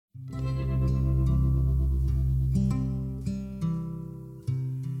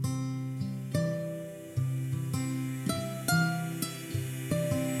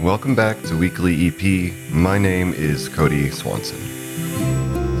welcome back to Weekly EP. My name is Cody Swanson.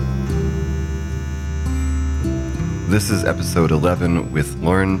 This is episode 11 with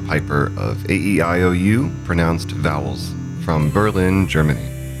Lauren Piper of AEIOU, pronounced Vowels, from Berlin,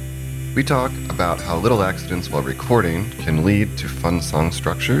 Germany. We talk about how little accidents while recording can lead to fun song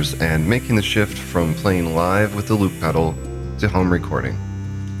structures and making the shift from playing live with the loop pedal to home recording.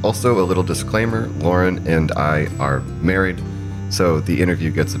 Also, a little disclaimer, Lauren and I are married, so the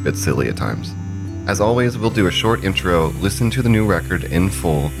interview gets a bit silly at times. As always, we'll do a short intro, listen to the new record in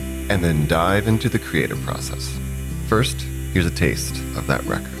full, and then dive into the creative process. First, here's a taste of that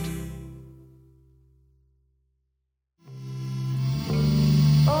record.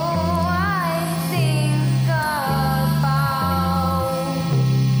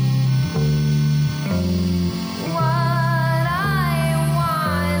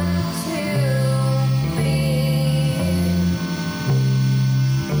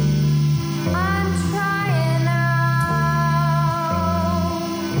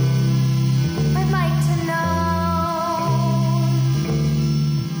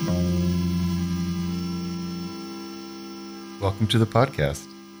 Welcome to the podcast.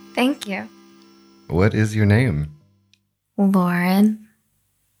 Thank you. What is your name? Lauren.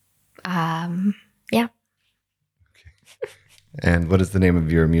 Yeah. Okay. And what is the name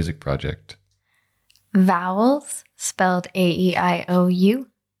of your music project? Vowels, spelled AEIOU.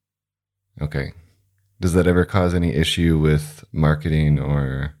 Okay. Does that ever cause any issue with marketing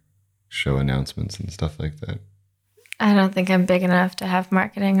or show announcements and stuff like that? I don't think I'm big enough to have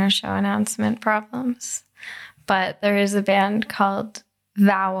marketing or show announcement problems. But there is a band called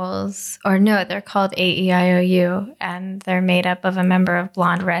Vowels, or no, they're called AEIOU, and they're made up of a member of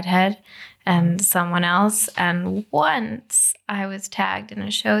Blonde Redhead and someone else. And once I was tagged in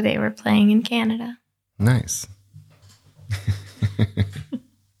a show they were playing in Canada. Nice.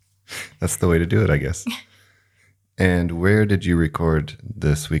 That's the way to do it, I guess. And where did you record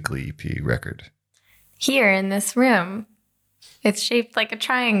this weekly EP record? Here in this room. It's shaped like a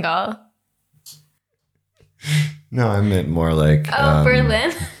triangle. No, I meant more like...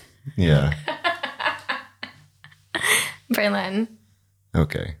 Berlin? Yeah. Berlin.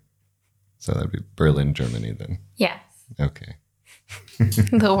 Okay. So that'd be Berlin, Germany then. Yes. Okay.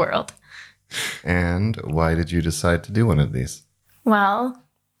 The world. And why did you decide to do one of these? Well,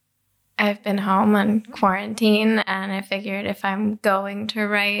 I've been home on quarantine, and I figured if I'm going to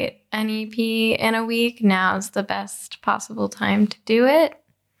write an EP in a week, now's the best possible time to do it.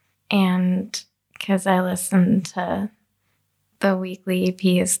 And because I listened to the weekly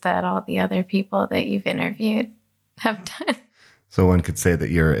EPs that all the other people that you've interviewed have done. So one could say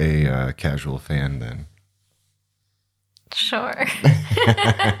that you're a casual fan then. Sure.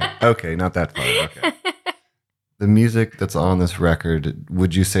 Okay, not that far. Okay. The music that's on this record,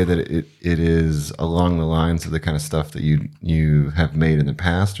 would you say that it is along the lines of the kind of stuff that you have made in the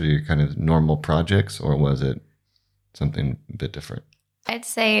past, or your kind of normal projects, or was it something a bit different? I'd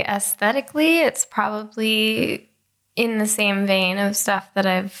say aesthetically, it's probably in the same vein of stuff that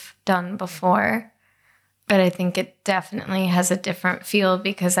I've done before. But I think it definitely has a different feel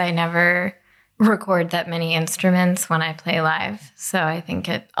because I never record that many instruments when I play live. So I think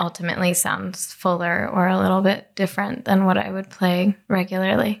it ultimately sounds fuller or a little bit different than what I would play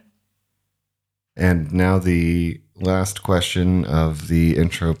regularly. And now the last question of the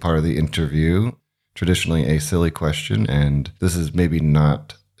intro part of the interview. Traditionally a silly question, and this is maybe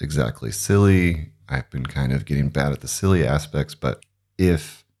not exactly silly. I've been kind of getting bad at the silly aspects, but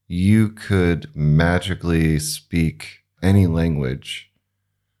if you could magically speak any language,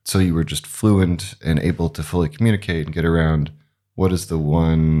 so you were just fluent and able to fully communicate and get around, what is the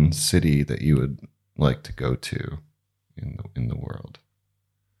one city that you would like to go to in the world?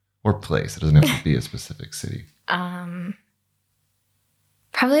 Or place. It doesn't have to be a specific city.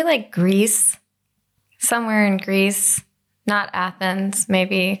 Probably like Greece. Somewhere in Greece, not Athens,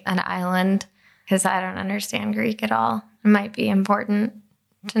 maybe an island, because I don't understand Greek at all. It might be important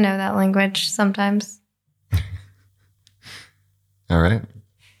to know that language sometimes. All right.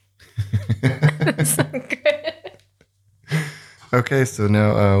 That's not good. Okay, so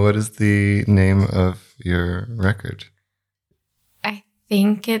now what is the name of your record? I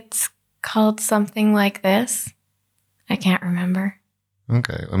think it's called something like this. I can't remember.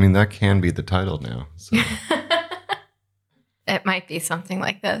 Okay. I mean, that can be the title now. So. It might be something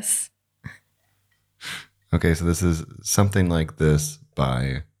like this. Okay, so this is Something Like This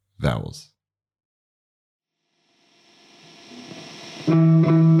by Vowels.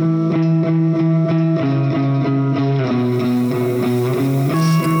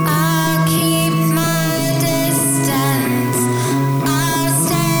 I keep my distance. I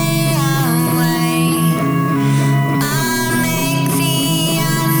stay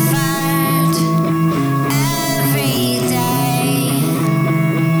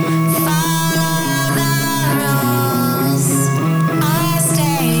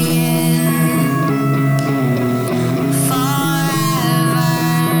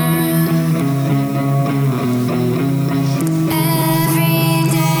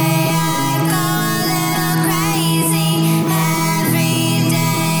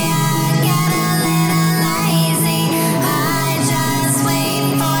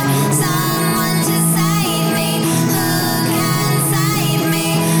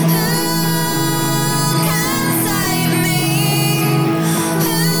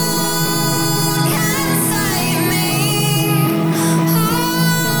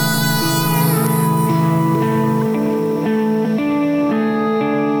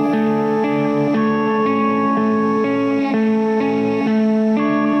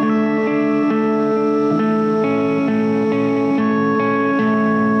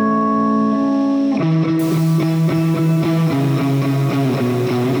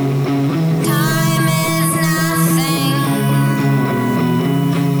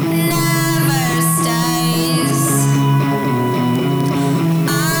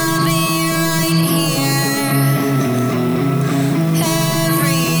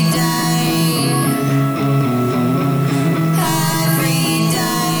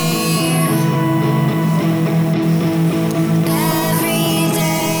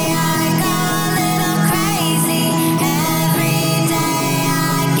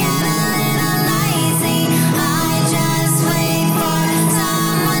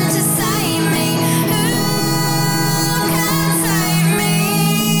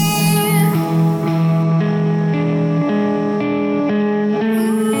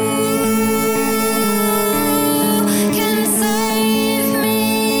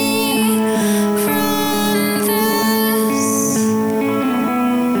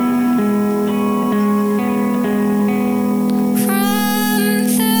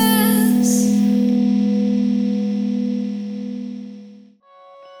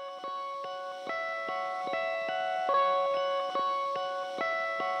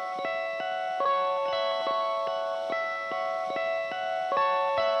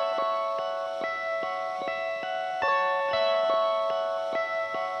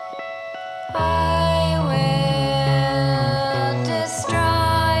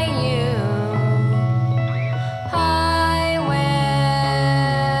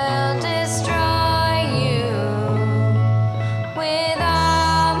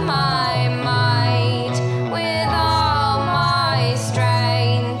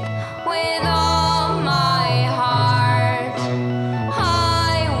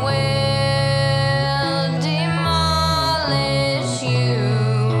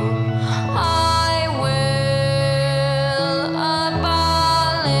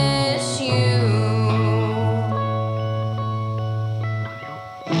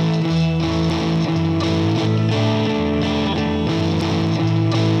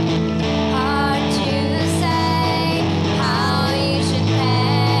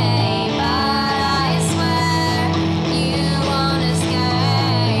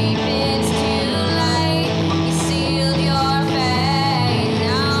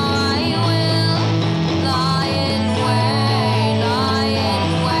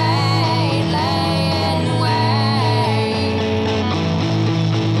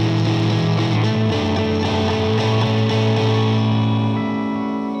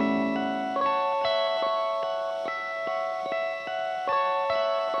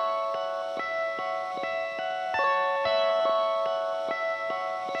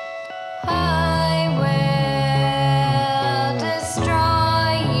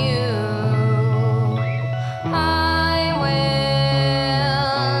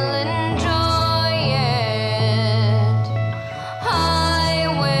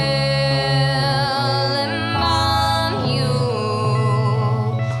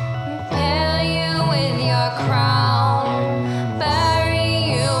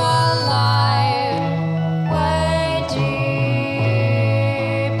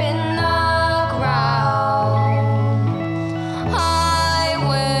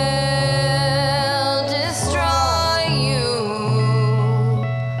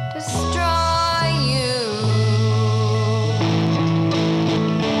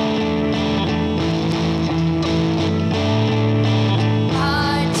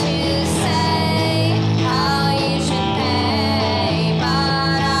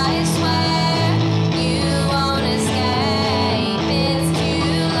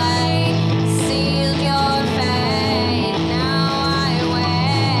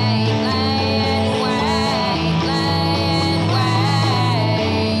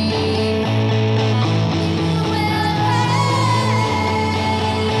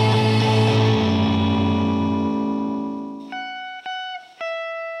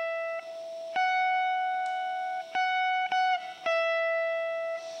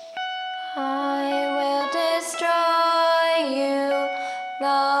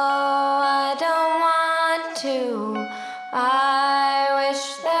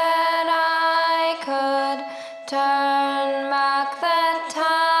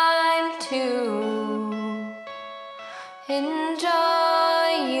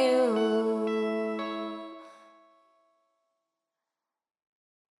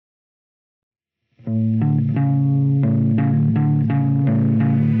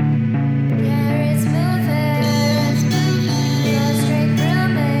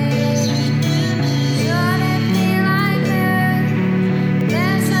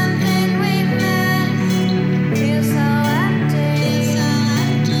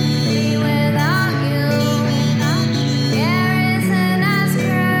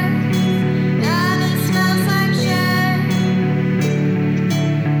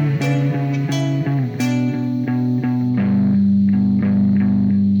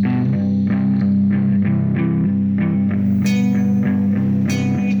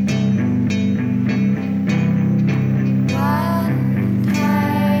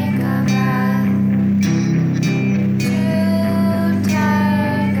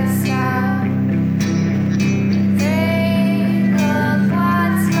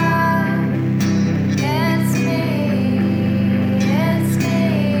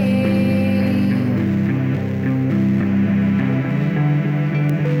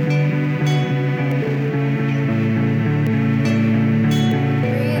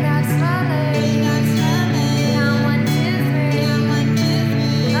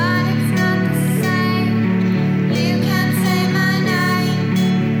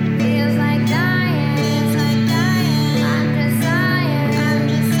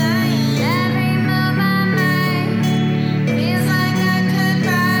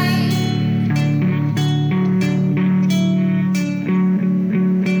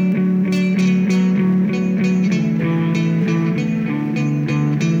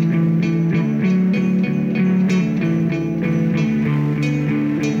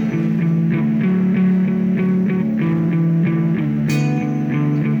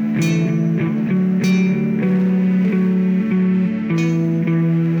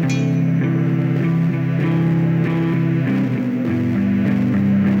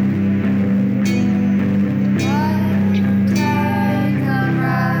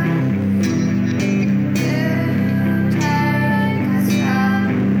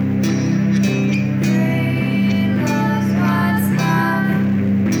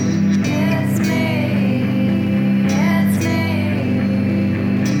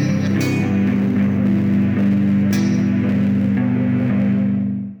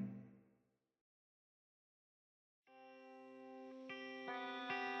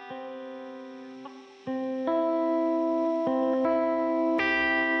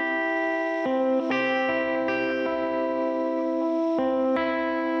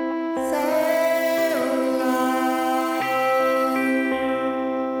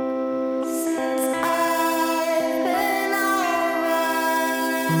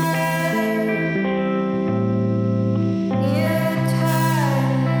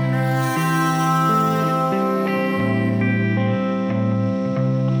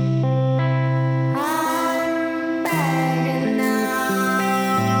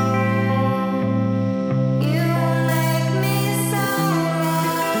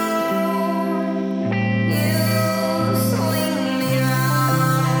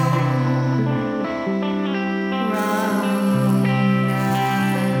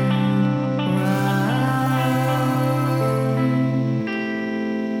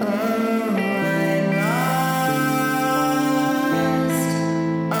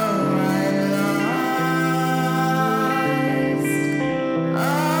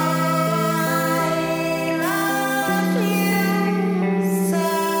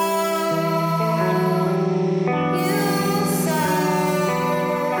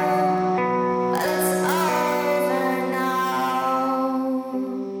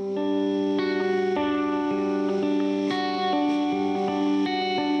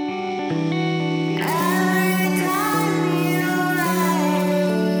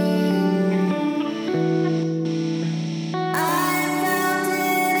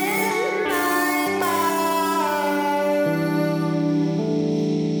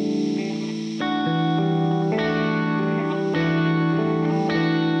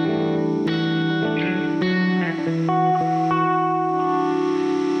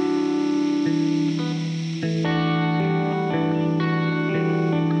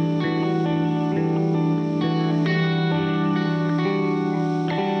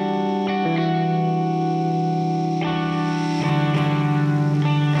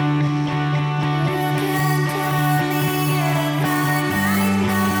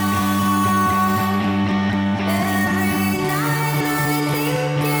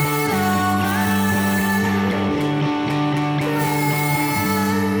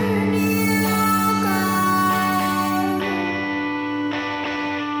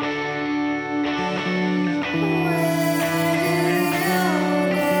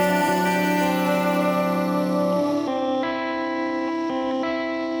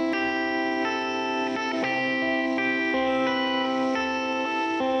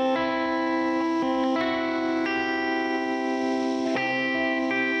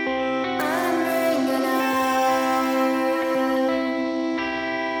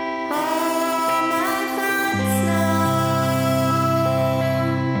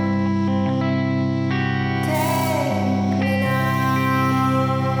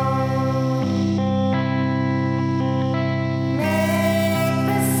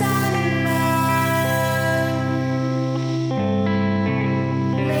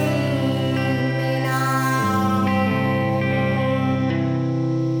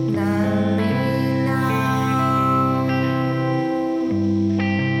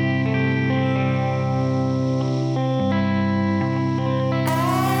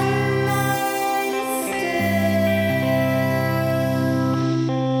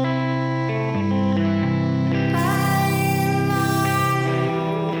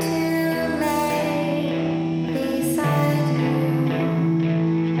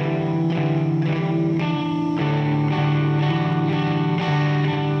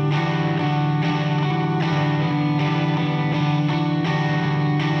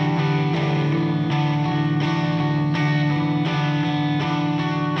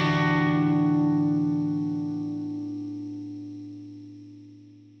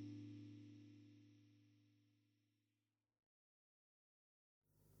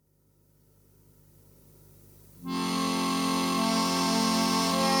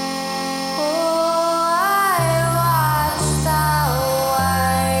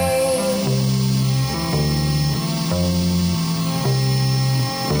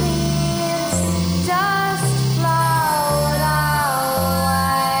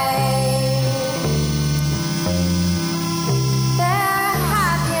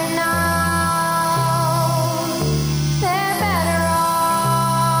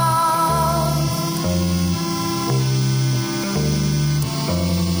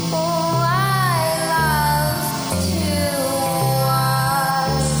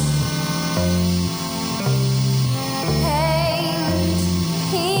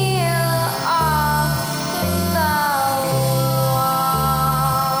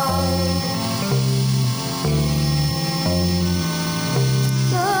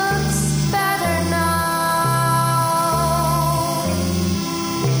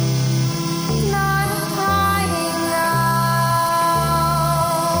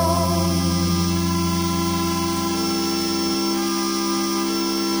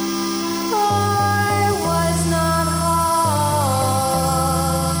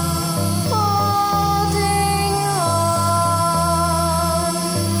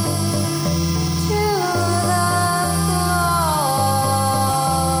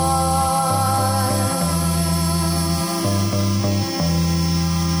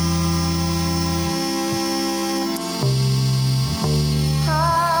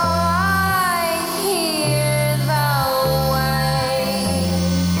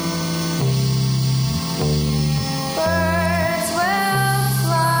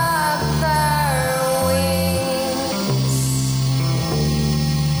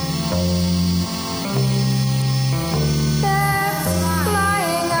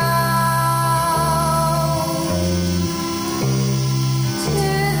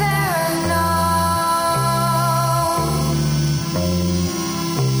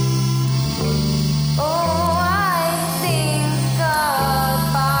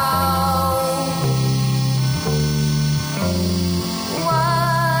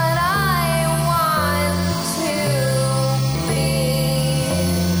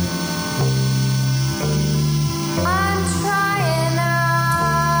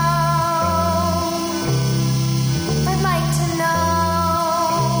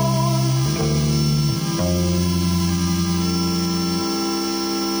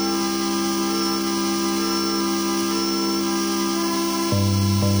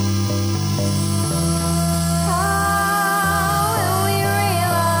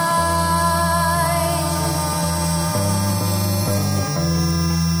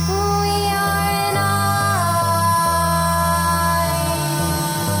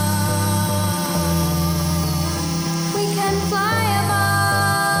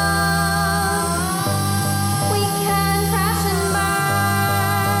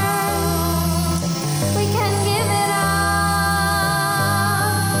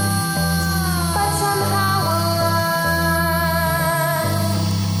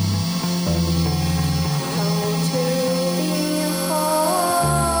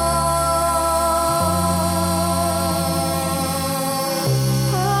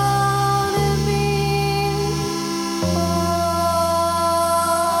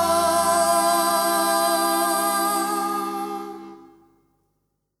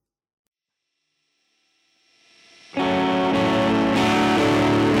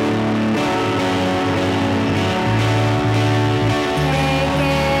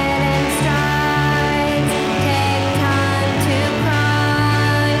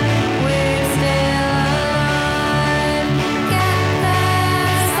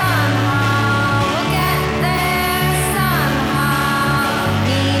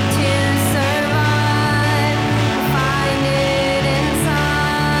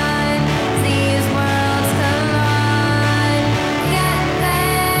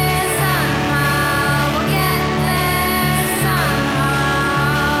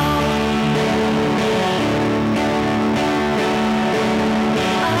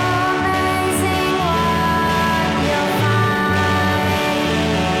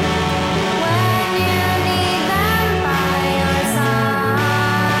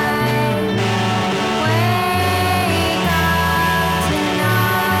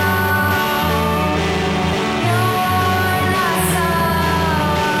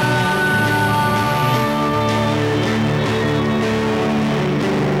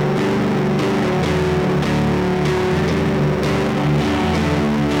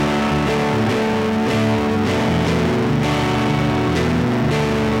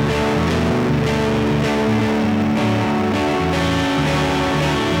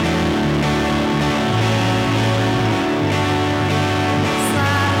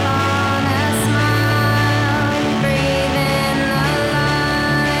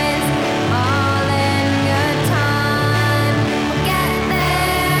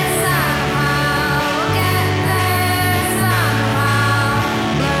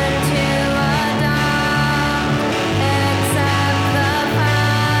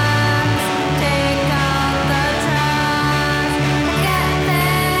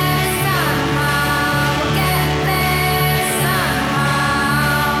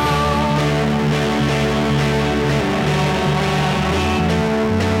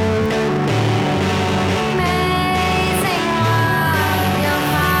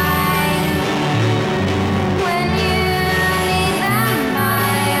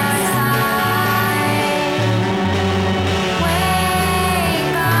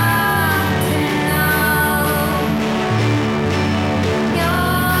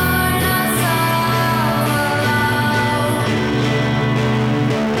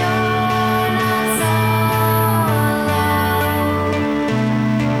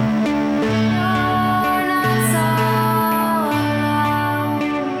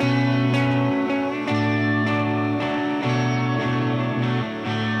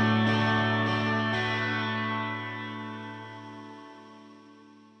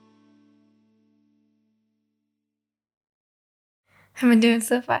I've been doing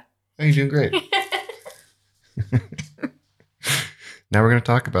so far. Oh, you're doing great. Now we're going to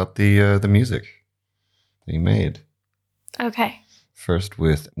talk about the music that you made. Okay. First,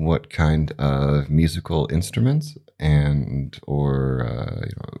 with what kind of musical instruments and or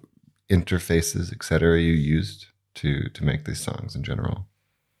interfaces, etc., you used to make these songs in general.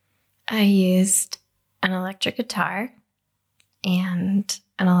 I used an electric guitar and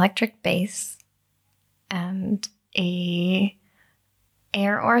an electric bass and a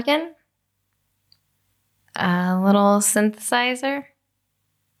air organ, a little synthesizer,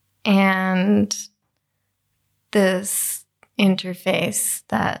 and this interface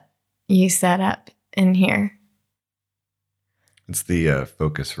that you set up in here. It's the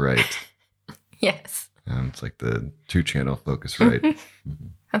Focusrite. Yes. It's like the 2-channel Focusrite. Mm-hmm.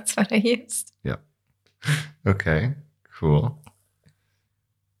 That's what I used. Yep. Okay, cool.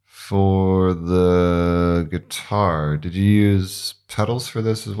 For the guitar, did you use pedals for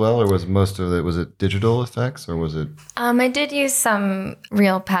this as well, or was most of it, was it digital effects, or was it? I did use some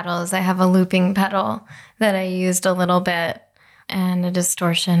real pedals. I have a looping pedal that I used a little bit, and a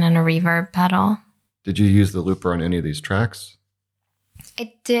distortion and a reverb pedal. Did you use the looper on any of these tracks?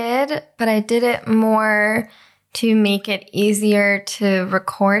 I did, but I did it more to make it easier to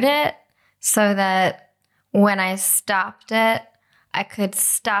record it so that when I stopped it, I could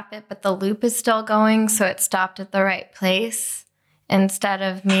stop it, but the loop is still going, so it stopped at the right place instead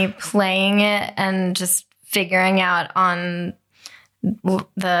of me playing it and just figuring out on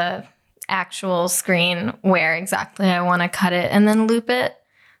the actual screen where exactly I want to cut it and then loop it.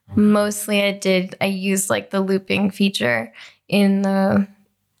 Mostly I used like the looping feature in the,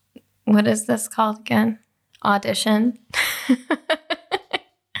 what is this called again? Audition.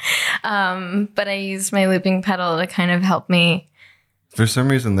 But I used my looping pedal to kind of help me. For some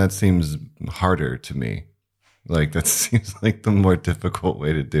reason, that seems harder to me. Like, that seems like the more difficult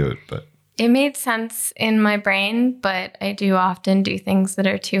way to do it, but. It made sense in my brain, but I do often do things that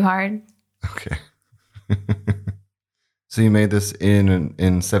are too hard. Okay. So you made this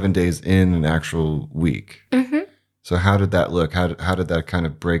in 7 days in an actual week. Mm-hmm. So how did that look? How did that kind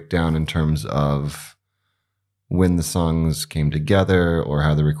of break down in terms of when the songs came together or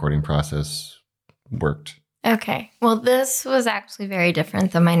how the recording process worked? Okay. Well, this was actually very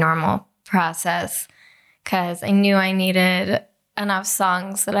different than my normal process because I knew I needed enough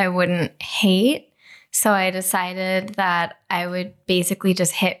songs that I wouldn't hate. So I decided that I would basically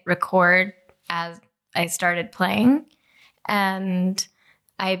just hit record as I started playing. And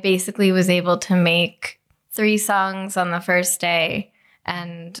I basically was able to make 3 songs on the first day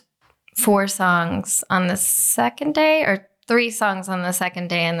and 4 songs on the second day, or 3 songs on the second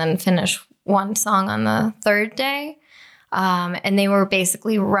day, and then finish 1 song on the third day. And they were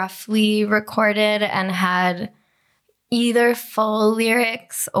basically roughly recorded and had either full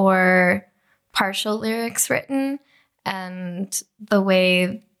lyrics or partial lyrics written. And the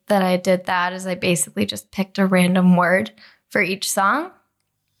way that I did that is I basically just picked a random word for each song.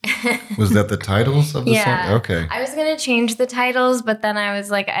 Was that the titles of the Yeah. song? Okay. I was going to change the titles, but then I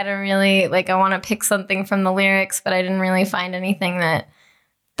was like, I don't really, like, I want to pick something from the lyrics, but I didn't really find anything that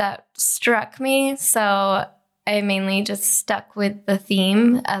struck me. So I mainly just stuck with the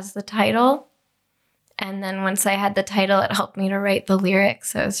theme as the title. And then once I had the title, it helped me to write the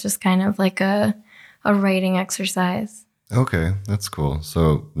lyrics. So it's just kind of like a writing exercise. Okay, that's cool.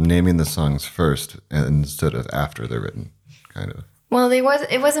 So naming the songs first instead of after they're written, kind of. Well, it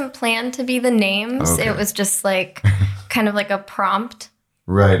wasn't planned to be the names. Okay. It was just like kind of like a prompt.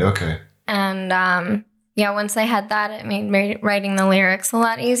 Right, okay. And once I had that, it made writing the lyrics a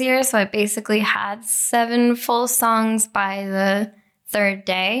lot easier. So I basically had 7 full songs by the third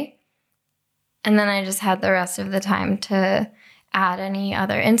day. And then I just had the rest of the time to add any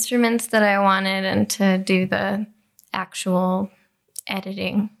other instruments that I wanted and to do the actual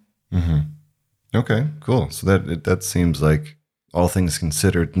editing. Mm-hmm. Okay, cool. So that seems like, all things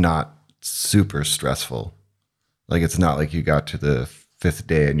considered, not super stressful. Like, it's not like you got to the 5th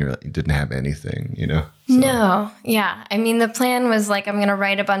day and you didn't have anything, you know? So. No, yeah. I mean, the plan was like, I'm going to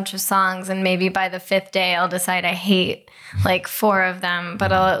write a bunch of songs and maybe by the 5th day I'll decide I hate like 4 of them,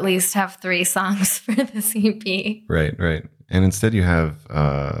 but I'll at least have 3 songs for the EP. Right. And instead you have,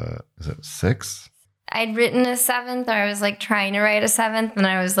 is it 6? I'd written a 7th, or I was like trying to write a 7th, and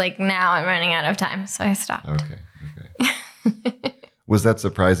I was like, now I'm running out of time, so I stopped. Okay. Was that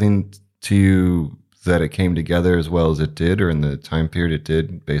surprising to you that it came together as well as it did, or in the time period it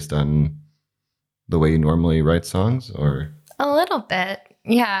did, based on the way you normally write songs, or? A little bit.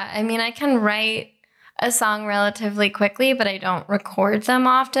 Yeah. I mean, I can write a song relatively quickly, but I don't record them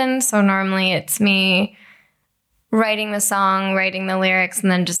often. So normally it's me writing the song, writing the lyrics,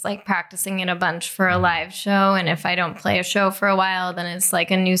 and then just like practicing it a bunch for a live show. And if I don't play a show for a while, then it's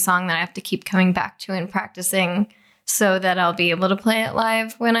like a new song that I have to keep coming back to and practicing so that I'll be able to play it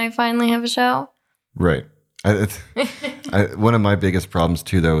live when I finally have a show. Right. One of my biggest problems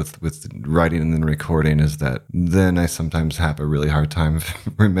too, though, with writing and then recording is that then I sometimes have a really hard time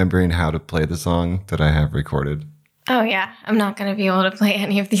remembering how to play the song that I have recorded. Oh, yeah. I'm not going to be able to play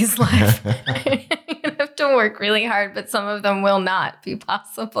any of these live. You have to work really hard, but some of them will not be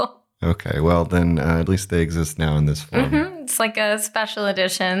possible. Okay. Well, then at least they exist now in this form. Mm-hmm. It's like a special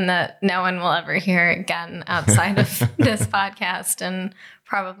edition that no one will ever hear again outside of this podcast and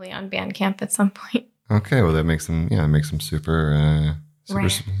probably on Bandcamp at some point. Okay. Well, that makes them, super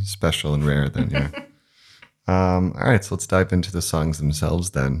special and rare then, yeah. All right, so let's dive into the songs themselves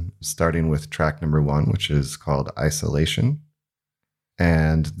then, starting with track number 1, which is called Isolation.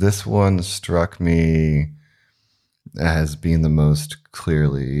 And this one struck me as being the most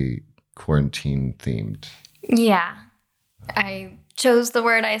clearly quarantine themed. Yeah. I chose the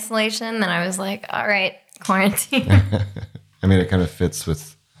word isolation, then I was like, all right, quarantine. I mean, it kind of fits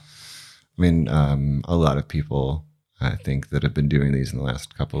with, a lot of people, I think, that have been doing these in the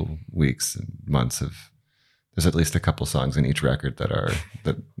last couple weeks and months there's at least a couple songs in each record that are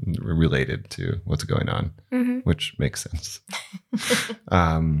related to what's going on, which makes sense.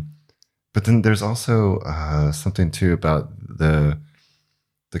 But then there's also something too about the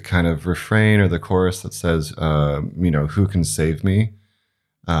kind of refrain or the chorus that says, who can save me?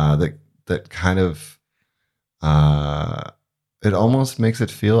 That kind of it almost makes it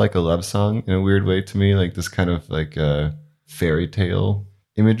feel like a love song in a weird way to me, like this kind of like a fairy tale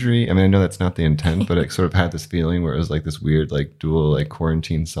imagery. I mean, I know that's not the intent, but it sort of had this feeling where it was like this weird, like dual, like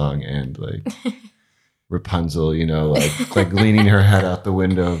quarantine song and like Rapunzel, like leaning her head out the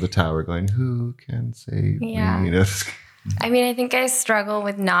window of the tower going, who can save me? I mean, I think I struggle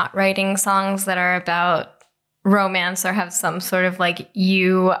with not writing songs that are about romance or have some sort of like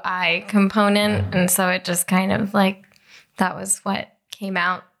you-I component. And so it just kind of like, that was what came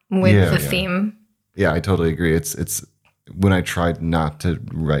out with the theme. Yeah, I totally agree. It's when I tried not to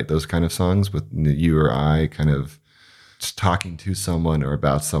write those kind of songs with you or I kind of just talking to someone or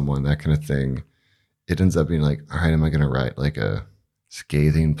about someone, that kind of thing, it ends up being like, all right, am I going to write like a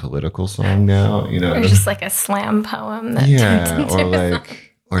scathing political song now? Or just like a slam poem that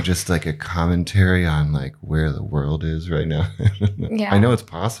or just like a commentary on like where the world is right now. I know it's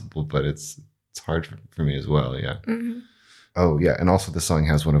possible, but it's hard for me as well. Yeah. Mm-hmm. Oh yeah. And also the song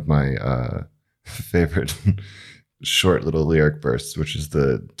has one of my favorite short little lyric bursts, which is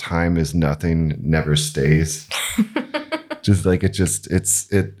the time is nothing, never stays. Just like it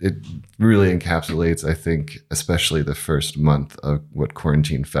really encapsulates, I think, especially the first month of what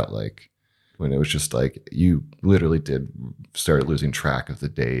quarantine felt like, when it was just like you literally did start losing track of the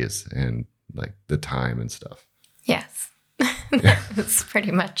days and like the time and stuff. Yes. That's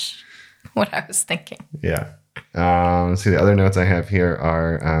pretty much what I was thinking. Yeah. Let's see, the other notes I have here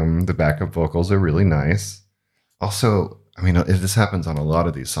are the backup vocals are really nice. Also, I mean, this happens on a lot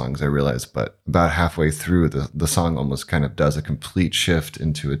of these songs, I realize, but about halfway through, the song almost kind of does a complete shift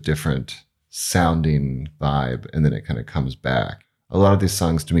into a different sounding vibe, and then it kind of comes back. A lot of these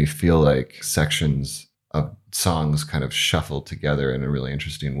songs to me feel like sections of songs kind of shuffled together in a really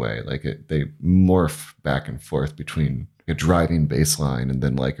interesting way. Like they morph back and forth between a driving bass line and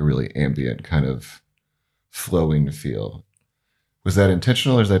then like a really ambient kind of flowing feel. Was that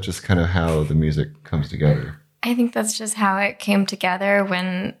intentional, or is that just kind of how the music comes together? I think that's just how it came together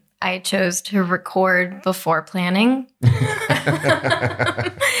when I chose to record before planning. Because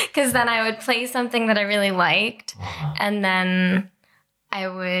then I would play something that I really liked, and then I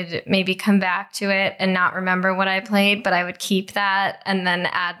would maybe come back to it and not remember what I played, but I would keep that and then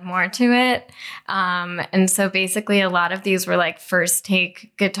add more to it. And so basically a lot of these were like first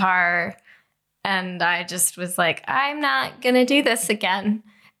take guitar, and I just was like, I'm not going to do this again.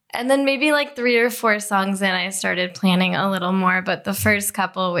 And then maybe like 3 or 4 songs in, I started planning a little more. But the first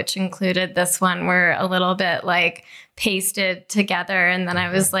couple, which included this one, were a little bit like pasted together. And then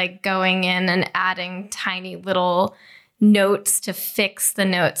I was like going in and adding tiny little notes to fix the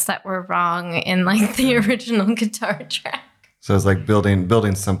notes that were wrong in like the original guitar track. So it's like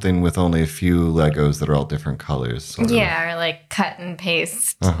building something with only a few Legos that are all different colors. Yeah, or like cut and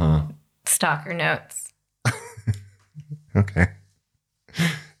paste stalker notes. Okay.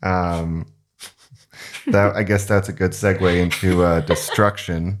 That I guess that's a good segue into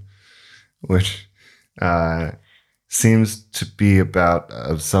Destruction, which seems to be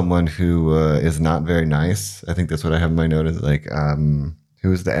about someone who is not very nice. I think that's what I have in my notes. Like,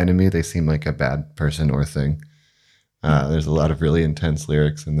 who is the enemy? They seem like a bad person or thing. There's a lot of really intense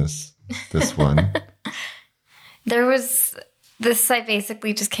lyrics in this one. There was this, I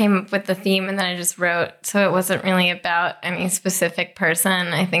basically just came up with the theme and then I just wrote. So it wasn't really about any specific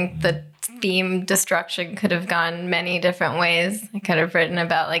person. I think the theme destruction could have gone many different ways. I could have written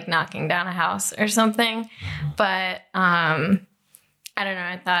about like knocking down a house or something. But I don't know.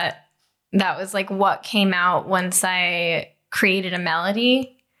 I thought that was like what came out once I created a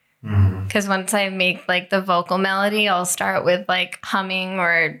melody. Because once I make like the vocal melody, I'll start with like humming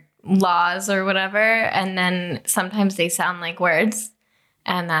or laws or whatever, and then sometimes they sound like words,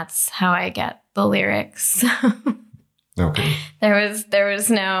 and that's how I get the lyrics. Okay. There's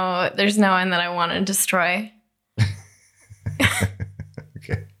no one that I want to destroy.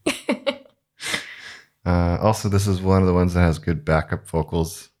 Okay. Also, this is one of the ones that has good backup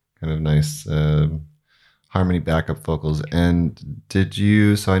vocals, kind of nice harmony backup vocals. And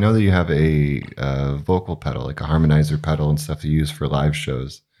so I know that you have a vocal pedal, like a harmonizer pedal and stuff you use for live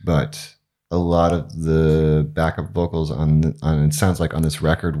shows, but a lot of the backup vocals on it sounds like on this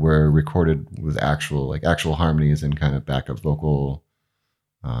record were recorded with actual harmonies and kind of backup vocal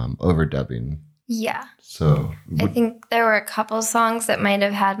overdubbing. Yeah. So I think there were a couple songs that might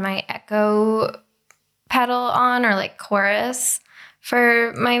have had my echo pedal on or like chorus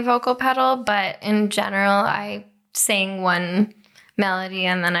for my vocal pedal, but in general, I sang one melody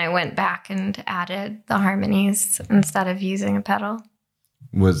and then I went back and added the harmonies instead of using a pedal.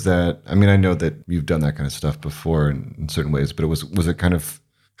 Was that, I mean, I know that you've done that kind of stuff before in certain ways, but was it kind of,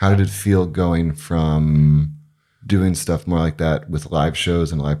 how did it feel going from doing stuff more like that with live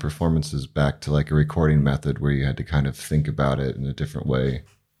shows and live performances back to like a recording method where you had to kind of think about it in a different way?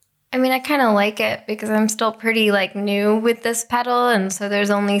 I mean, I kind of like it because I'm still pretty like new with this pedal. And so there's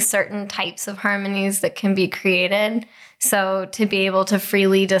only certain types of harmonies that can be created. So to be able to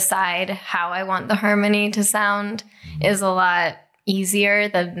freely decide how I want the harmony to sound is a lot easier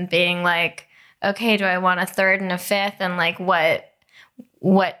than being like, okay, do I want a third and a fifth? And like,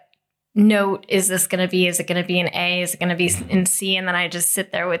 what note is this going to be? Is it going to be an A? Is it going to be in C? And then I just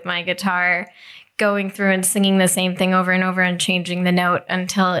sit there with my guitar going through and singing the same thing over and over and changing the note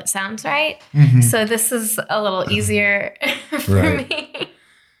until it sounds right. Mm-hmm. So this is a little easier for me.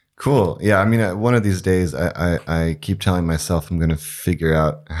 Cool. Yeah. I mean, one of these days I keep telling myself I'm going to figure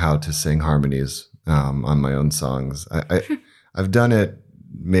out how to sing harmonies on my own songs. I've done it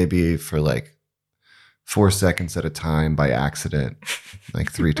maybe for like 4 seconds at a time by accident,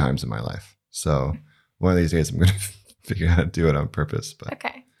 like 3 times in my life. So one of these days I'm going to figure out how to do it on purpose. But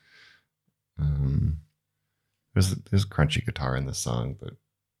okay. There's crunchy guitar in this song, but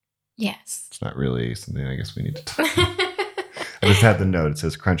yes, it's not really something I guess we need to talk about. I just had the note. It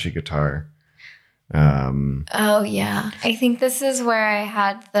says crunchy guitar. Oh yeah. I think this is where I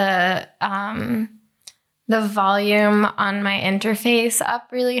had the volume on my interface up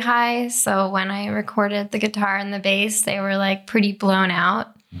really high. So when I recorded the guitar and the bass, they were like pretty blown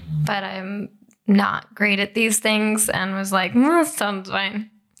out. Mm-hmm. But I'm not great at these things and was like, sounds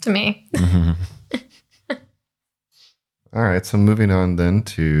fine to me. Mm-hmm. All right. So moving on then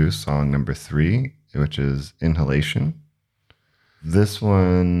to song number 3, which is Inhalation. This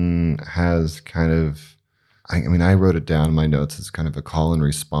one has kind of, I mean, I wrote it down in my notes as kind of a call and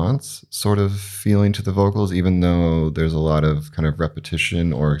response sort of feeling to the vocals, even though there's a lot of kind of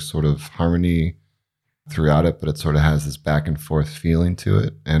repetition or sort of harmony throughout it, but it sort of has this back and forth feeling to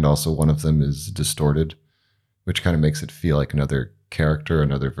it. And also one of them is distorted, which kind of makes it feel like another character,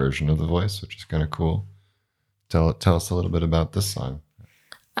 another version of the voice, which is kind of cool. Tell us a little bit about this song.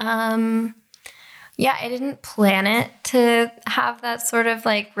 Yeah, I didn't plan it to have that sort of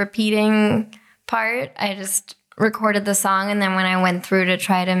like repeating part. I just recorded the song, and then when I went through to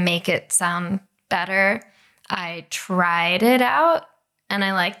try to make it sound better, I tried it out and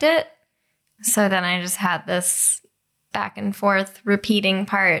I liked it. So then I just had this back and forth repeating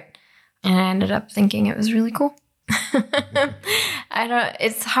part, and I ended up thinking it was really cool.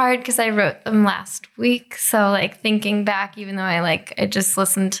 It's hard because I wrote them last week. So like thinking back, even though I just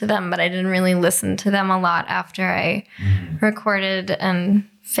listened to them, but I didn't really listen to them a lot after I recorded and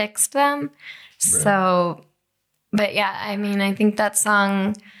fixed them. Right. So, but yeah, I mean, I think that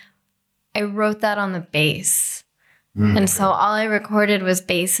song, I wrote that on the bass. And so all I recorded was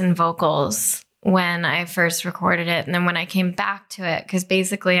bass and vocals when I first recorded it. And then when I came back to it, because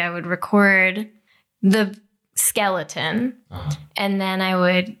basically I would record the skeleton and then I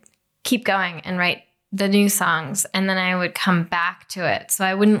would keep going and write the new songs, and then I would come back to it. So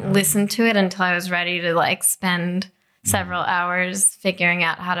I wouldn't listen to it until I was ready to like spend several hours figuring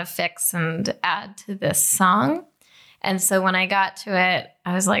out how to fix and add to this song. And so when I got to it,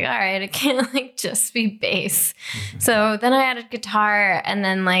 I was like, all right, it can't like just be bass. So then I added guitar, and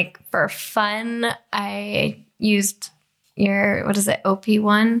then like for fun, I used your, what is it,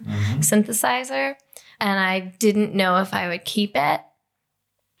 OP1 synthesizer. And I didn't know if I would keep it.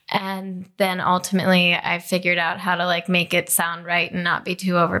 And then ultimately I figured out how to like make it sound right and not be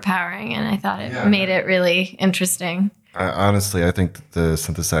too overpowering. And I thought it made it really interesting. Honestly, I think that the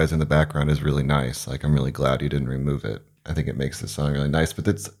synthesizer in the background is really nice. Like, I'm really glad you didn't remove it. I think it makes the song really nice. But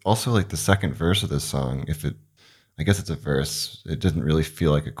it's also like the second verse of this song. I guess it's a verse. It doesn't really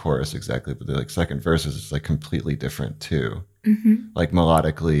feel like a chorus exactly, but the like second verse is like completely different too. Like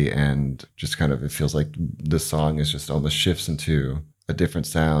melodically, and just kind of, it feels like the song is just almost shifts into a different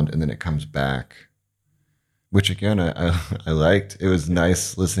sound, and then it comes back, which again, I liked. It was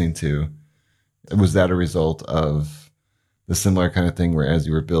nice listening to. Was that a result of the similar kind of thing where as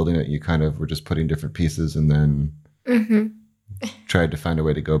you were building it, you kind of were just putting different pieces and then tried to find a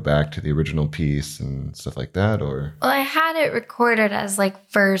way to go back to the original piece and stuff like that? Or well, I had it recorded as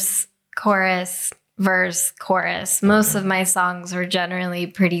like verse, chorus, verse, chorus. Most of my songs were generally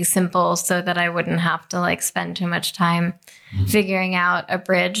pretty simple so that I wouldn't have to like spend too much time figuring out a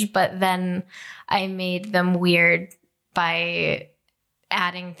bridge. But then I made them weird by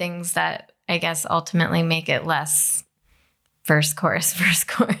adding things that I guess ultimately make it less verse, chorus, verse,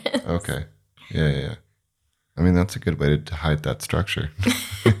 chorus. Okay. Yeah. I mean, that's a good way to hide that structure.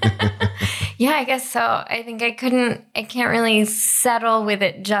 Yeah, I guess so. I think I can't really settle with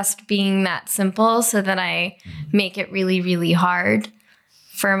it just being that simple, so that I make it really, really hard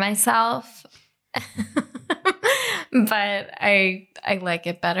for myself. But I like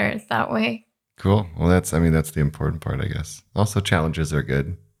it better that way. Cool. Well, that's the important part, I guess. Also, challenges are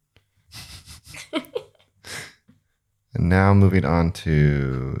good. And now moving on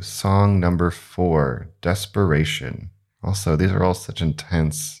to song number 4, Desperation. Also, these are all such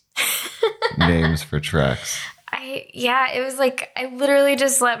intense names for tracks. It was like I literally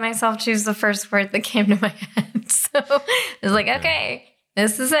just let myself choose the first word that came to my head. So it was like, okay,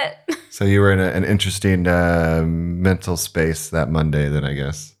 this is it. So you were in an interesting mental space that Monday then, I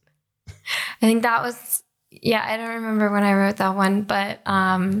guess. I think that was, I don't remember when I wrote that one, but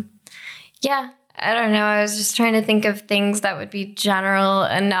I don't know. I was just trying to think of things that would be general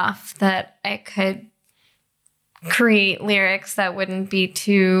enough that I could create lyrics that wouldn't be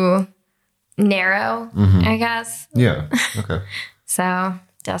too narrow, I guess. Yeah. Okay. So,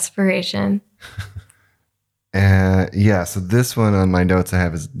 Desperation. So this one on my notes I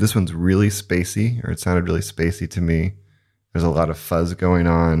have is, this one's really spacey, or it sounded really spacey to me. There's a lot of fuzz going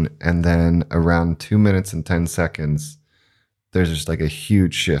on. And then around 2 minutes and 10 seconds, there's just like a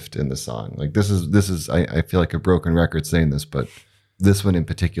huge shift in the song. Like this is I feel like a broken record saying this, but this one in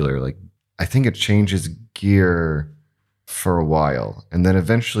particular, like I think it changes gear for a while. And then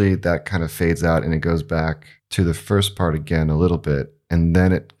eventually that kind of fades out and it goes back to the first part again a little bit. And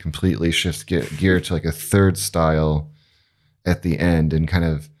then it completely shifts gear to like a third style at the end, and kind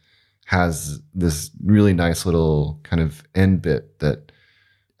of has this really nice little kind of end bit that,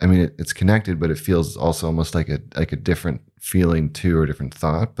 I mean, it's connected, but it feels also almost like a different feeling too, or a different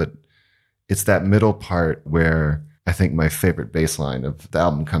thought. But it's that middle part where I think my favorite bass line of the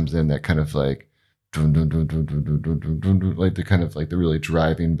album comes in, that kind of like, like the kind of like the really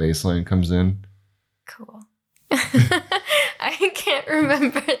driving bass line comes in. Cool. I can't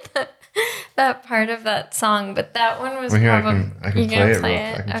remember that part of that song, but that one was probably... I can play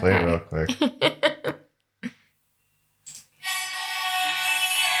it real quick.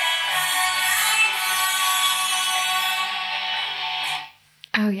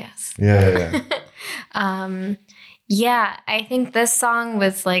 Oh, yes. Yeah. I think this song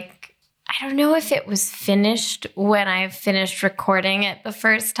was like, I don't know if it was finished when I finished recording it the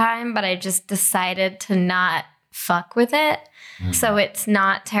first time, but I just decided to not fuck with it. So it's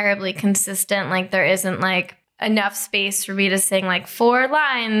not terribly consistent. Like there isn't like enough space for me to sing like 4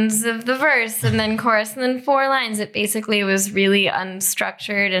 lines of the verse and then chorus and then 4 lines. It basically was really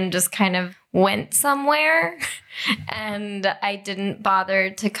unstructured and just kind of went somewhere. And I didn't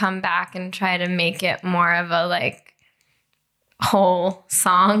bother to come back and try to make it more of a like whole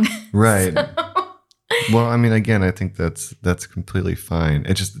song. Right. Well, I mean, again, I think that's completely fine.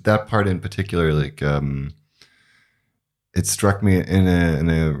 It's just that part in particular, like, it struck me in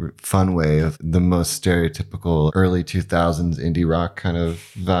a fun way of the most stereotypical early 2000s indie rock kind of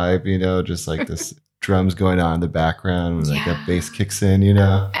vibe, you know, just like this drums going on in the background and like that bass kicks in, you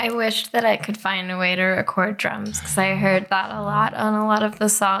know. I wished that I could find a way to record drums because I heard that a lot on a lot of the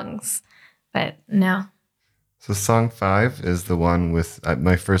songs, but no. So song 5 is the one with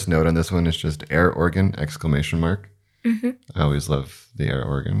my first note on this one is just air organ ! I always love the air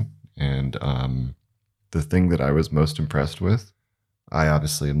organ. And the thing that I was most impressed with, I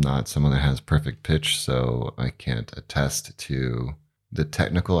obviously am not someone that has perfect pitch, so I can't attest to the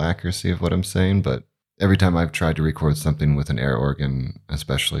technical accuracy of what I'm saying. But every time I've tried to record something with an air organ,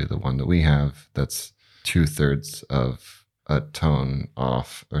 especially the one that we have, that's 2/3 of a tone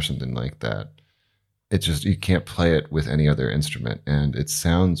off or something like that. It just, you can't play it with any other instrument. And it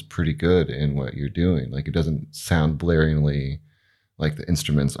sounds pretty good in what you're doing. Like, it doesn't sound blaringly like the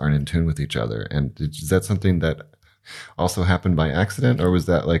instruments aren't in tune with each other. And is that something that also happened by accident? Or was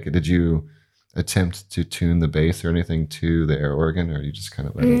that like, did you attempt to tune the bass or anything to the air organ, or you just kind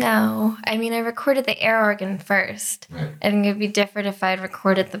of let it? No. I mean, I recorded the air organ first. Right. I think it'd be different if I'd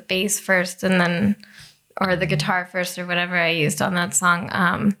recorded the bass first and then, or the guitar first or whatever I used on that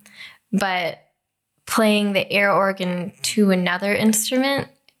song. But playing the air organ to another instrument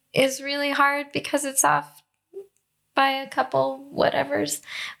is really hard because it's off by a couple whatevers.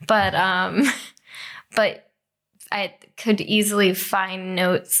 But I could easily find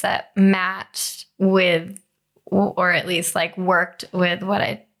notes that matched with, or at least like worked with what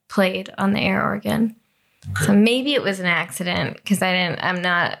I played on the air organ. Okay. So maybe it was an accident because I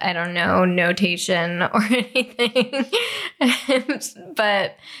don't know notation or anything.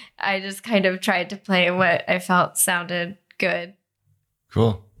 But I just kind of tried to play what I felt sounded good.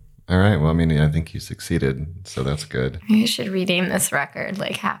 Cool. All right. Well, I mean, I think you succeeded, so that's good. You should rename this record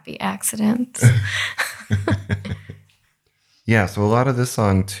like Happy Accidents. Yeah, so a lot of this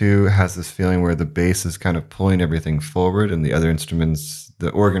song, too, has this feeling where the bass is kind of pulling everything forward and the other instruments, the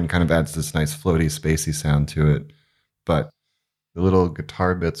organ kind of adds this nice floaty, spacey sound to it. But the little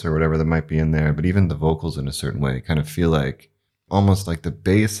guitar bits or whatever that might be in there, but even the vocals in a certain way kind of feel like almost like the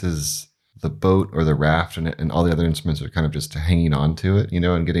bass is the boat or the raft, and all the other instruments are kind of just hanging on to it,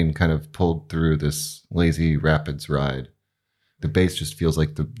 and getting kind of pulled through this lazy rapids ride. The bass just feels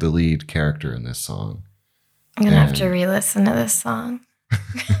like the lead character in this song. I'm going to have to re-listen to this song.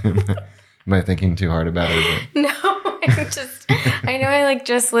 Am I thinking too hard about it? No, I know I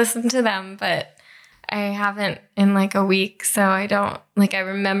just listened to them, but I haven't in a week. So I don't, I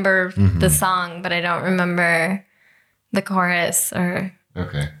remember the song, but I don't remember the chorus or.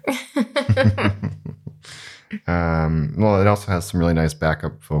 Okay. Well, it also has some really nice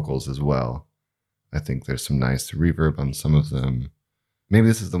backup vocals as well. I think there's some nice reverb on some of them. Maybe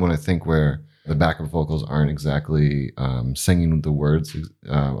this is the one I think where the backup vocals aren't exactly singing the words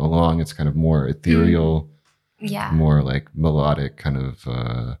along. It's kind of more ethereal, more like melodic kind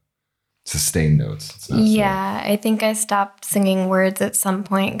of sustained notes. I think I stopped singing words at some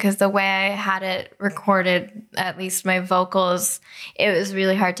point because the way I had it recorded, at least my vocals, it was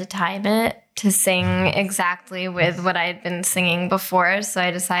really hard to time it to sing exactly with what I had been singing before. So I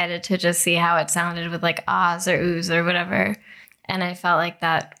decided to just see how it sounded with ahs or oohs or whatever. And I felt like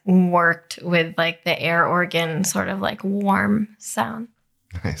that worked with the air organ sort of warm sound.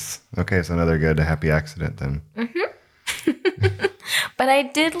 Nice. Okay, so another good happy accident then. Mm-hmm. But I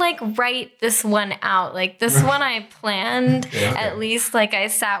did write this one out. This one I planned at least I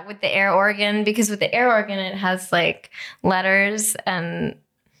sat with the air organ, because with the air organ it has letters and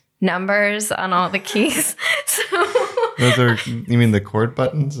numbers on all the keys. So those are, you mean the chord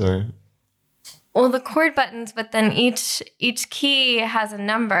buttons or? Well, the chord buttons, but then each key has a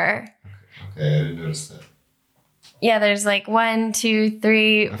number. Okay, I didn't notice that. Yeah, there's 1, 2,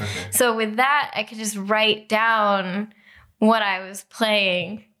 3. Okay. So with that, I could just write down what I was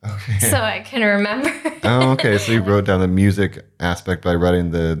playing. Okay. So I can remember. Oh, okay. So you wrote down the music aspect by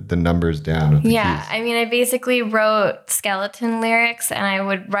writing the numbers down. With the keys. I mean, I basically wrote skeleton lyrics, and I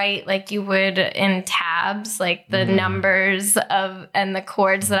would write like you would in tabs, the numbers and the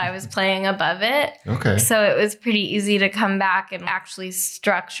chords that I was playing above it. Okay. So it was pretty easy to come back and actually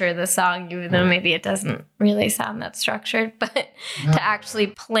structure the song, even though maybe it doesn't really sound that structured, but to actually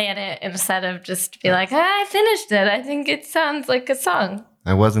plan it instead of just be I finished it. I think it sounds like a song.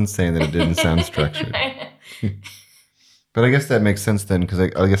 I wasn't saying that it didn't sound structured. But I guess that makes sense then, because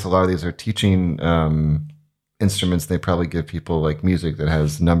I guess a lot of these are teaching instruments. They probably give people music that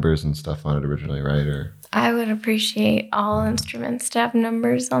has numbers and stuff on it originally, right? Or I would appreciate all instruments to have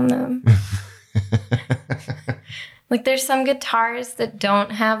numbers on them. There's some guitars that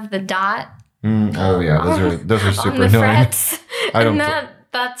don't have the dot. Oh yeah, those are super on the annoying. Frets.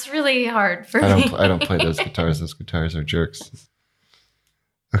 That's really hard for me. I don't play those guitars. Those guitars are jerks.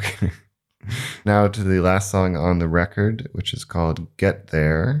 Okay. Now to the last song on the record, which is called Get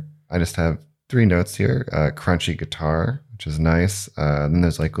There. I just have 3 notes here. Crunchy guitar, which is nice. Then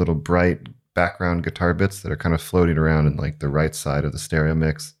there's little bright background guitar bits that are kind of floating around in the right side of the stereo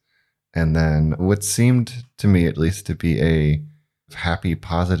mix. And then what seemed to me, at least, to be a happy,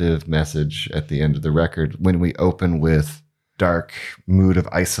 positive message at the end of the record when we open with dark mood of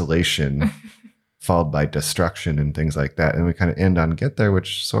isolation followed by destruction and things like that. And we kind of end on Get There,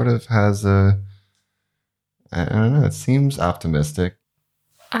 which sort of has I don't know, it seems optimistic.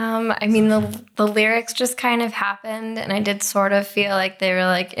 I mean, the lyrics just kind of happened, and I did sort of feel like they were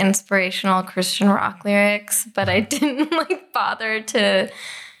like inspirational Christian rock lyrics, but I didn't like bother to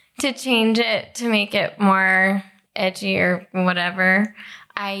change it to make it more edgy or whatever.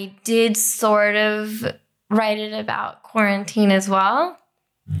 I did sort of write it about quarantine as well.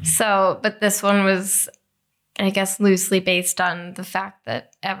 So, but this one was, I guess, loosely based on the fact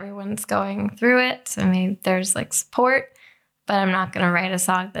that everyone's going through it. So, I mean, there's like support, but I'm not going to write a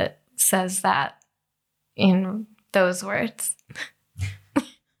song that says that in those words.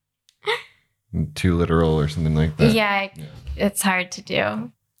 Too literal or something like that. Yeah, it's hard to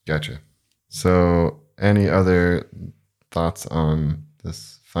do. Gotcha. So, any other thoughts on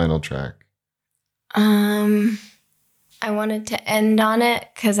this final track? I wanted to end on it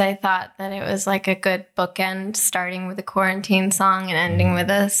because I thought that it was like a good bookend, starting with a quarantine song and ending with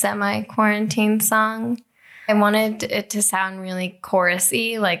a semi-quarantine song. I wanted it to sound really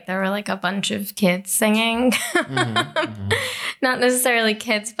chorusy, like there were like a bunch of kids singing. Not necessarily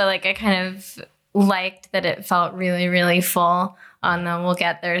kids, but like I kind of liked that it felt really, really full on the "we'll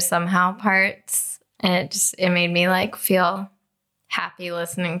get there somehow" parts. And it made me like feel happy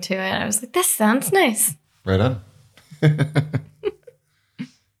listening to it. I was like, this sounds nice. Right on.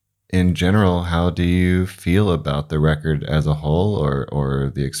 In general, how do you feel about the record as a whole,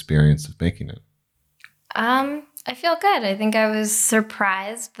 or the experience of making it? I feel good. I think I was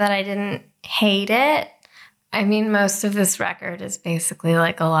surprised that I didn't hate it. I mean, most of this record is basically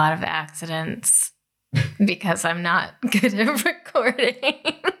like a lot of accidents because I'm not good at recording.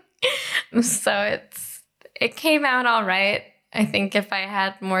 So it came out all right. I think if I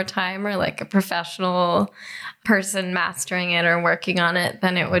had more time or like a professional person mastering it or working on it,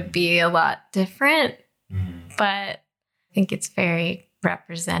 then it would be a lot different. But I think it's very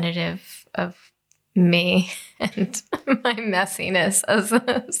representative of me and my messiness as a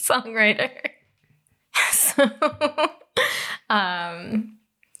songwriter. So,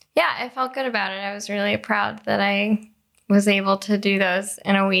 yeah, I felt good about it. I was really proud that I was able to do those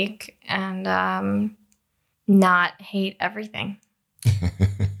in a week and not hate everything.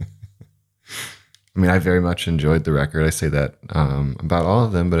 I mean, I very much enjoyed the record. I say that about all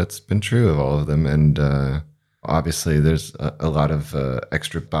of them, but it's been true of all of them. And obviously, there's a lot of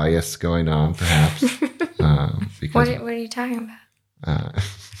extra bias going on, perhaps. Because, what are you talking about?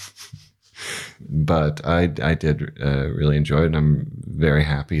 But I did really enjoy it, and I'm very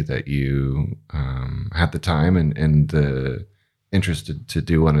happy that you had the time and the interest to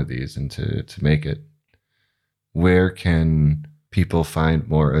do one of these and to make it. Where can people find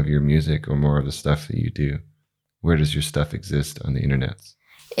more of your music or more of the stuff that you do? Where does your stuff exist on the internet?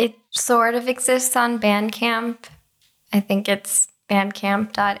 It sort of exists on Bandcamp. I think it's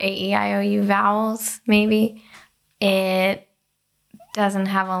bandcamp.aeiou vowels, maybe. It doesn't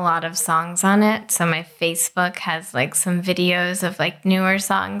have a lot of songs on it. So my Facebook has like some videos of like newer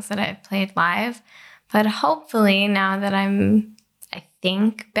songs that I've played live. But hopefully now that I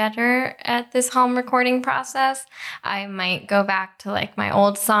think better at this home recording process, I might go back to like my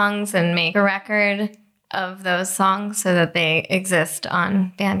old songs and make a record of those songs so that they exist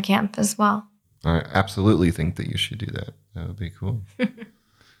on Bandcamp as well. I absolutely think that you should do that. That would be cool.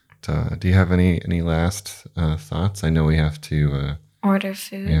 Do you have any last thoughts? I know we have to order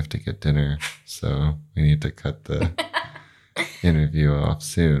food. We have to get dinner, so we need to cut the interview off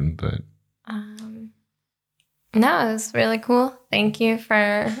soon. But no, it was really cool. Thank you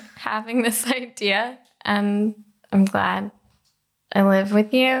for having this idea, and I'm glad I live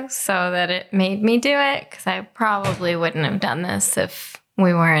with you so that it made me do it, because I probably wouldn't have done this if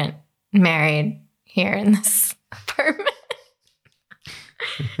we weren't married here in this apartment.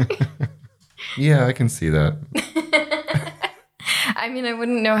 Yeah, I can see that. I mean, I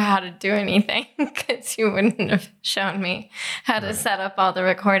wouldn't know how to do anything because you wouldn't have shown me how to set up all the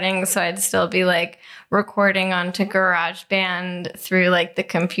recordings. So I'd still be like recording onto GarageBand through like the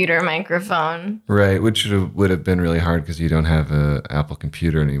computer microphone. Right, which would have been really hard because you don't have an Apple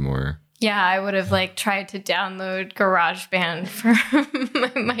computer anymore. Yeah, I would have like tried to download GarageBand for my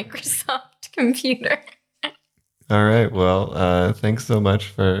Microsoft computer. All right. Well, thanks so much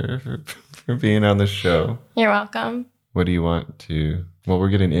for being on the show. You're welcome. What do you want to? Well, we're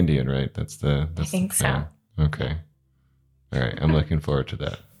getting Indian, right? That's I think so. Okay. All right. I'm looking forward to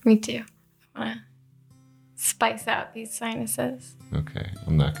that. Me too. I want to spice out these sinuses. Okay,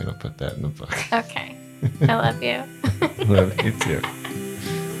 I'm not going to put that in the book. Okay. I love you. Love you too.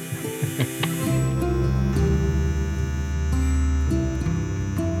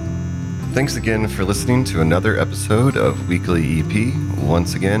 Thanks again for listening to another episode of Weekly EP.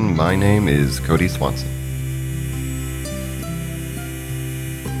 Once again, my name is Cody Swanson.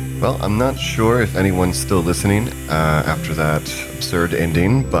 Well, I'm not sure if anyone's still listening after that absurd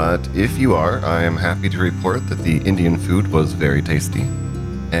ending, but if you are, I am happy to report that the Indian food was very tasty.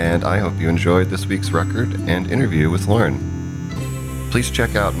 And I hope you enjoyed this week's record and interview with Lauren. Please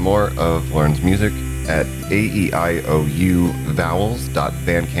check out more of Lauren's music at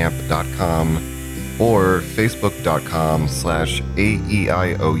aeiouvowels.bandcamp.com or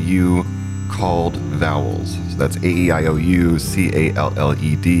facebook.com/aeiou called vowels. So that's aeiouvowels.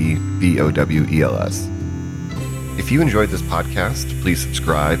 If you enjoyed this podcast, please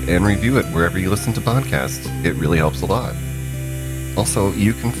subscribe and review it wherever you listen to podcasts. It really helps a lot. Also,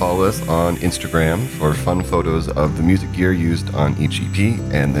 you can follow us on Instagram for fun photos of the music gear used on each EP,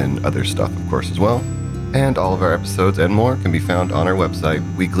 and then other stuff, of course, as well. And all of our episodes and more can be found on our website,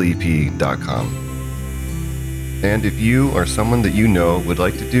 weeklyep.com. And if you or someone that you know would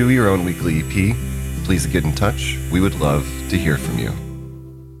like to do your own weekly EP, please get in touch. We would love to hear from you.